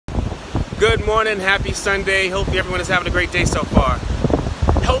Good morning, happy Sunday. Hopefully everyone is having a great day so far.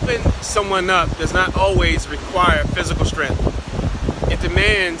 Helping someone up does not always require physical strength. It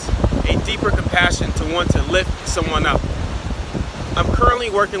demands a deeper compassion to want to lift someone up. I'm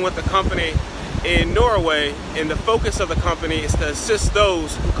currently working with a company in Norway, and the focus of the company is to assist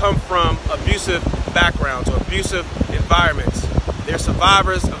those who come from abusive backgrounds or abusive environments. They're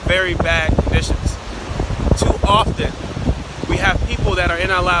survivors of very bad conditions. Too often, we have people that are in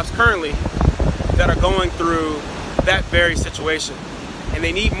our lives currently that are going through that very situation. And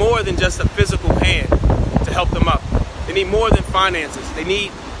they need more than just a physical hand to help them up. They need more than finances. They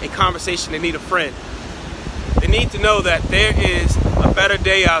need a conversation. They need a friend. They need to know that there is a better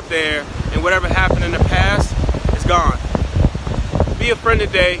day out there, and whatever happened in the past is gone. Be a friend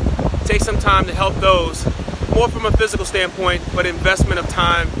today. Take some time to help those, more from a physical standpoint, but investment of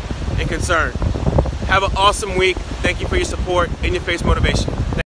time and concern. Have an awesome week. Thank you for your support and your face motivation.